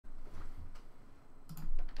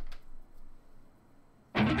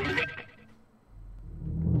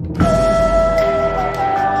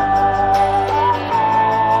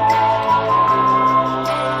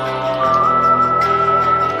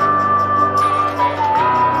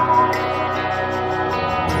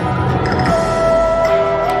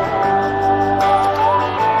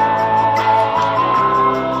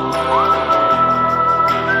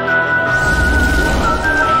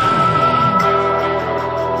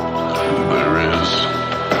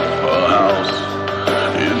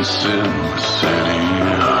in Sin City.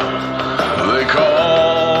 They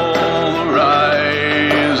call the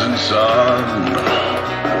rising sun,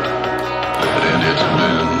 and it's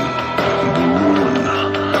been the ruin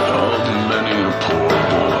of many a poor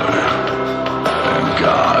boy. And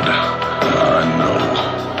God, I know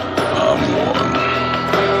I'm one.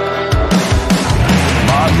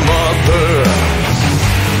 My mother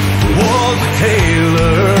was a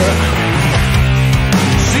tailor.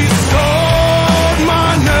 She sewed my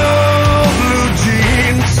new blue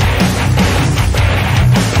jeans.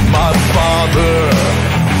 My father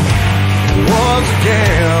was a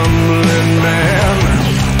gambling man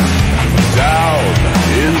down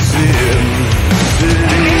in Sin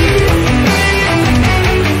City.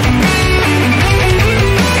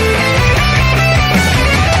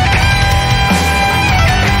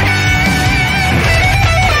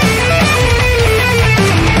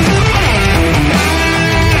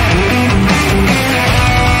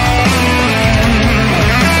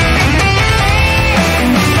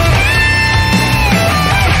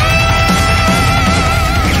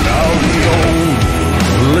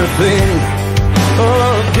 Thing a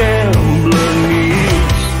gambler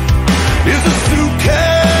needs is a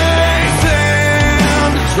suitcase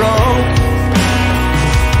and a trunk,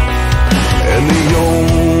 and the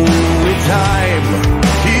only time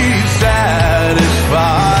he's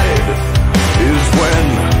satisfied is when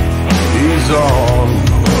he's on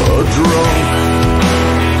a drunk.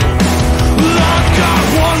 I've got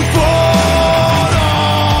one foot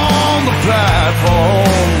on the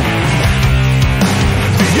platform,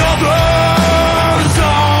 the others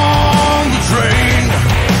on the train.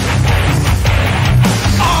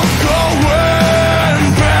 I'm going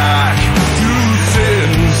back to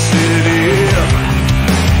Sin City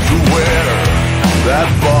to wear that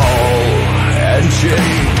ball and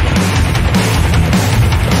chain.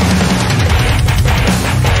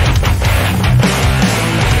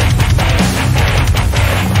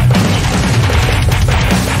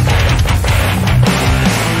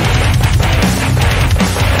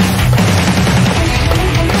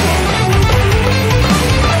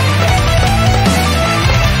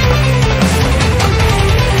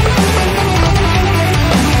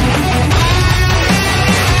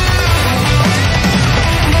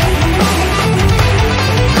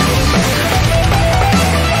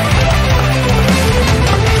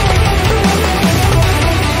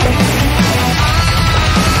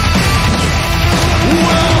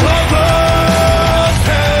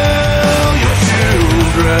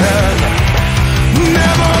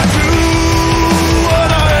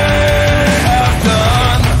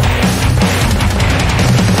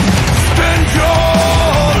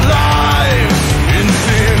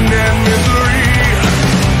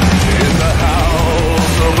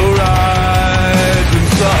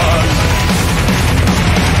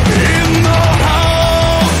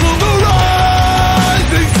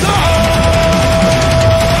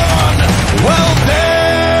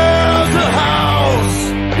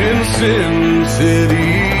 Sin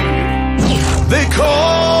City, they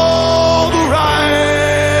call the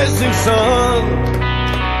rising sun,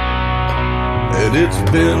 and it's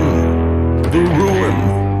been the ruin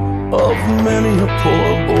of many a poor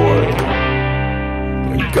boy.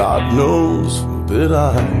 And God knows that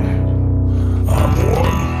I'm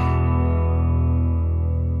one.